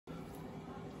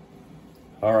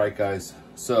All right, guys.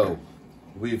 So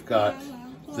we've got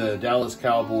the Dallas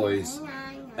Cowboys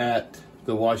at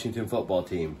the Washington football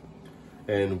team.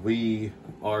 And we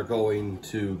are going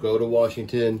to go to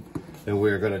Washington and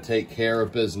we're going to take care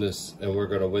of business and we're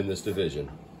going to win this division.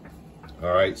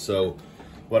 All right, so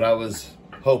what I was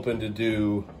hoping to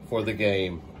do for the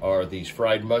game are these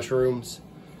fried mushrooms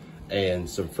and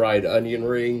some fried onion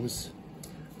rings.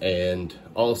 And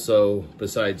also,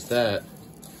 besides that,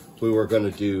 we were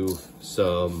going to do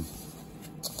some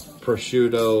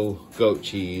prosciutto, goat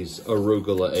cheese,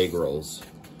 arugula egg rolls.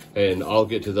 And I'll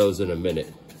get to those in a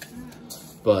minute.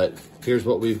 But here's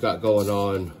what we've got going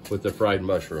on with the fried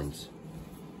mushrooms.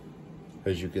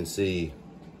 As you can see,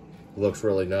 looks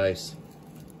really nice.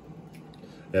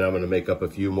 And I'm going to make up a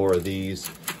few more of these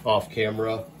off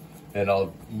camera. And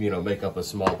I'll, make up a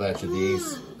small batch of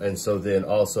these. And so then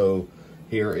also,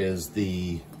 here is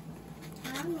the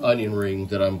onion ring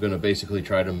that I'm going to basically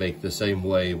try to make the same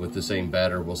way with the same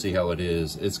batter. We'll see how it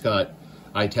is. It's got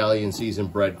Italian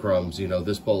seasoned breadcrumbs.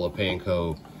 This bowl of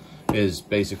panko is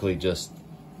basically just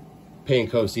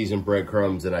panko seasoned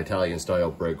breadcrumbs and Italian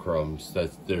style breadcrumbs.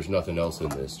 There's nothing else in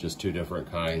this, just two different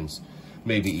kinds,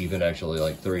 maybe even actually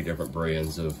like 3 different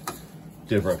brands of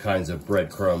different kinds of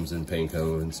breadcrumbs and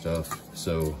panko and stuff.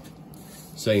 So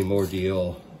same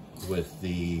ordeal with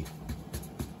the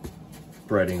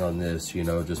breading on this,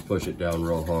 just push it down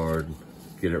real hard,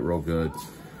 get it real good.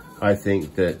 I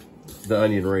think that the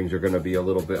onion rings are going to be a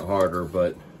little bit harder,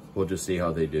 but we'll just see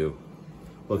how they do.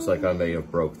 Looks like I may have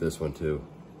broke this one too.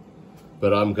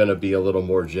 But I'm going to be a little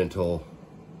more gentle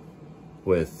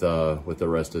with the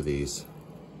rest of these.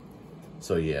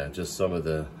 So yeah, just some of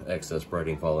the excess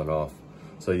breading falling off.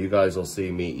 So you guys will see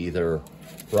me either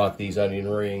rock these onion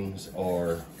rings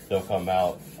or they'll come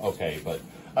out okay, but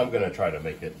I'm going to try to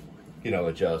make it,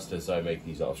 adjust as I make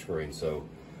these off screen. So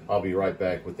I'll be right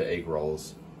back with the egg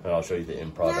rolls and I'll show you the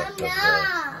end product of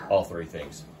all 3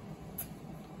 things.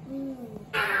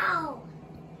 All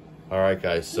right,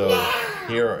 guys, so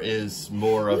here is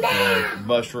more of the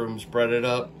mushrooms breaded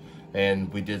up,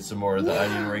 and we did some more of the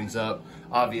onion rings up.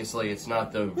 Obviously, it's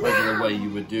not the regular way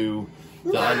you would do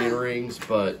the onion rings,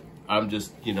 but I'm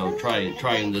just,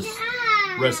 trying this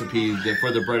recipe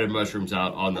for the breaded mushrooms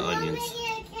out on the onions.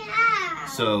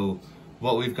 So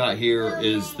what we've got here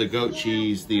is the goat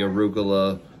cheese, the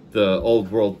arugula, the old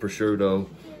world prosciutto,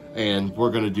 and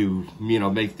we're gonna do,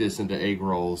 make this into egg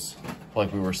rolls,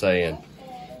 like we were saying.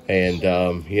 And,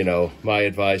 my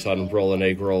advice on rolling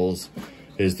egg rolls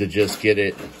is to just get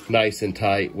it nice and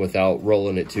tight without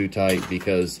rolling it too tight,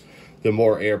 because the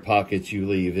more air pockets you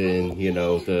leave in,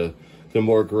 the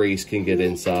more grease can get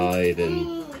inside.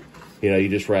 And, you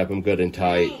just wrap them good and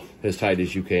tight, as tight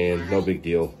as you can, no big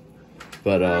deal.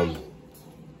 But,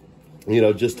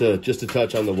 just to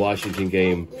touch on the Washington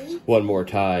game one more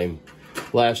time.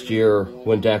 Last year,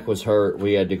 when Dak was hurt,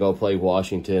 we had to go play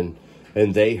Washington,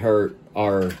 and they hurt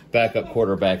our backup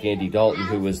quarterback, Andy Dalton,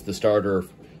 who was the starter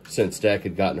since Dak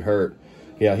had gotten hurt.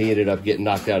 He ended up getting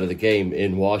knocked out of the game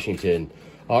in Washington.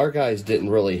 Our guys didn't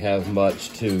really have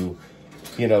much to,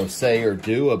 say or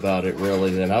do about it,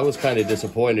 really. And I was kind of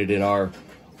disappointed in our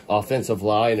offensive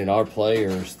line and our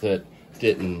players that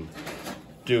didn't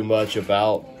do much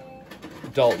about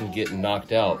Dalton getting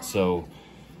knocked out. So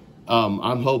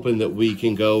I'm hoping that we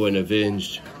can go and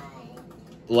avenge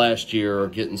last year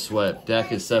getting swept.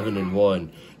 Dak is 7-1.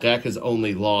 Dak has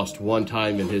only lost 1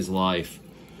 time in his life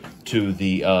to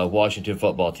the Washington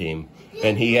football team,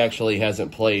 and he actually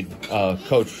hasn't played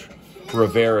Coach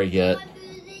Rivera yet.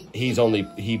 He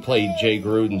played Jay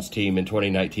Gruden's team in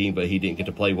 2019, but he didn't get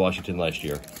to play Washington last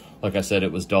year. Like I said,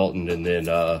 it was Dalton, and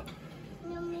then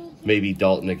maybe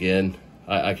Dalton again.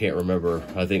 I can't remember.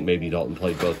 I think maybe Dalton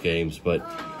played both games,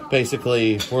 but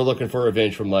basically we're looking for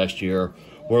revenge from last year.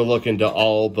 We're looking to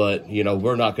all, but,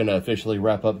 we're not going to officially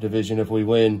wrap up division if we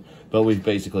win, but we've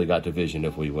basically got division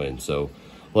if we win. So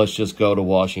let's just go to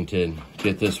Washington,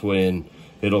 get this win.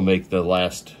 It'll make the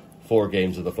last 4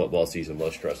 games of the football season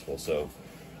less stressful. So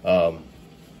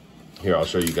here, I'll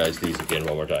show you guys these again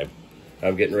one more time.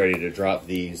 I'm getting ready to drop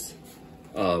these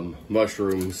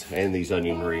mushrooms and these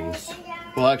onion rings.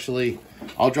 Well, actually,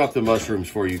 I'll drop the mushrooms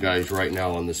for you guys right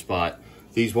now on the spot.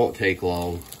 These won't take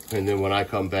long. And then when I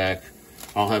come back,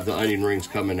 I'll have the onion rings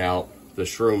coming out. The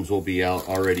shrooms will be out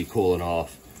already cooling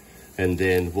off. And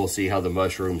then we'll see how the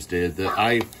mushrooms did.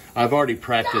 I've already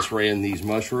practice ran these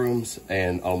mushrooms.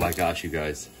 And oh my gosh, you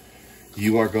guys,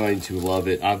 you are going to love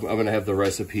it. I'm going to have the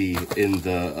recipe in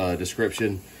the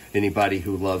description. Anybody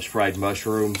who loves fried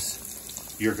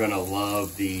mushrooms, you're going to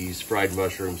love these fried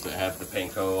mushrooms that have the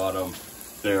panko on them.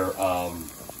 They're,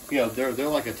 they're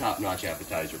like a top-notch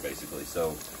appetizer, basically.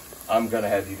 So I'm gonna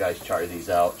have you guys try these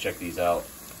out, check these out,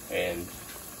 and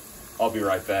I'll be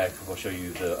right back. We'll show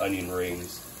you the onion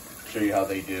rings, show you how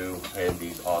they do, and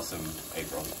these awesome egg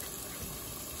rolls.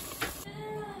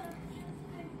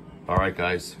 All right,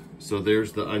 guys, so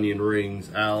there's the onion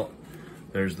rings out,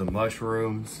 there's the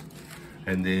mushrooms,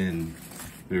 and then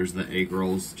there's the egg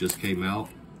rolls just came out,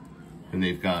 and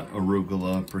they've got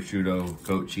arugula, prosciutto,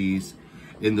 goat cheese.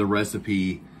 In the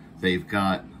recipe, they've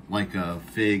got like a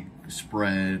fig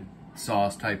spread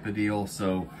sauce type of deal.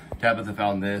 So Tabitha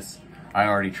found this. I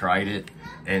already tried it,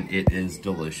 and it is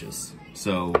delicious.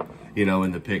 So, you know,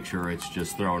 in the picture, it's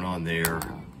just thrown on there,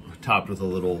 topped with a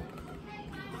little,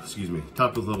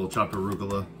 topped with a little chopped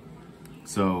arugula.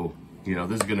 So, you know,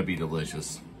 this is gonna be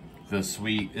delicious. The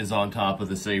sweet is on top of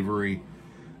the savory,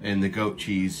 and the goat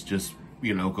cheese just,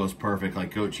 you know, goes perfect.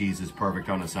 Like, goat cheese is perfect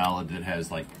on a salad that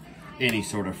has like any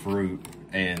sort of fruit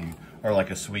or like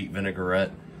a sweet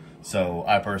vinaigrette. So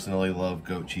I personally love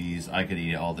goat cheese. I could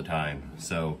eat it all the time.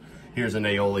 So here's an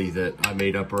aioli that I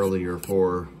made up earlier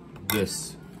for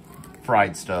this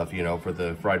fried stuff, you know, for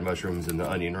the fried mushrooms and the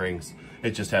onion rings.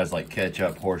 It just has like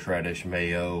ketchup, horseradish,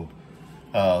 mayo,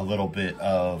 a little bit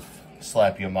of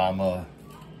Slap Ya Mama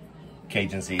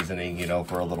Cajun seasoning, you know,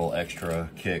 for a little extra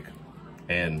kick,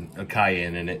 and a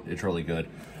cayenne in it. It's really good.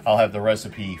 I'll have the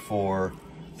recipe for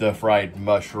the fried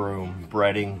mushroom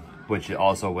breading, which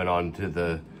also went on to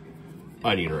the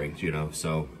onion rings, you know.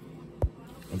 So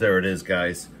there it is,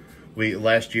 guys.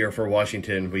 Last year for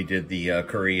Washington, we did the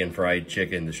Korean fried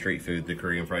chicken, the street food, the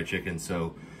Korean fried chicken.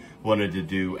 So wanted to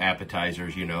do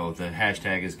appetizers, you know. The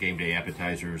hashtag is game day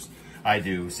appetizers. I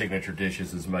do signature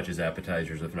dishes as much as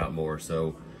appetizers, if not more.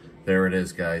 So there it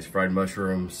is, guys. Fried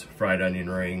mushrooms, fried onion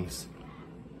rings,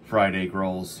 fried egg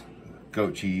rolls,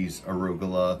 goat cheese,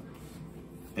 arugula,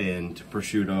 and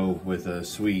prosciutto with a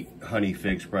sweet honey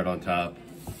fig spread on top.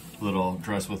 Little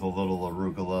dressed with a little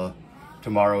arugula.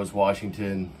 Tomorrow is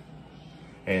Washington,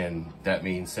 and that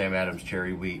means Sam Adams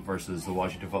cherry wheat versus the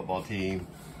Washington football team.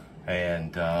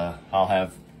 And I'll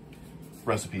have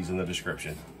recipes in the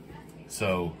description.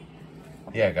 So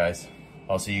yeah, guys,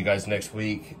 I'll see you guys next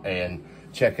week, and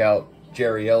check out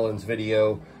Jerry Ellen's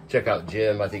video. Check out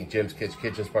Jim. I think Jim's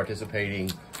Kitchen's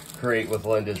participating. Create with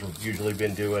Linda's usually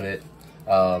been doing it.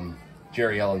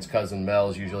 Jerry Ellen's cousin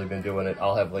Mel's usually been doing it.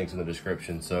 I'll have links in the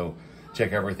description, so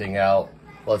check everything out.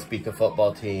 Let's beat the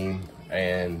football team,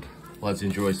 and let's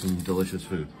enjoy some delicious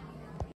food.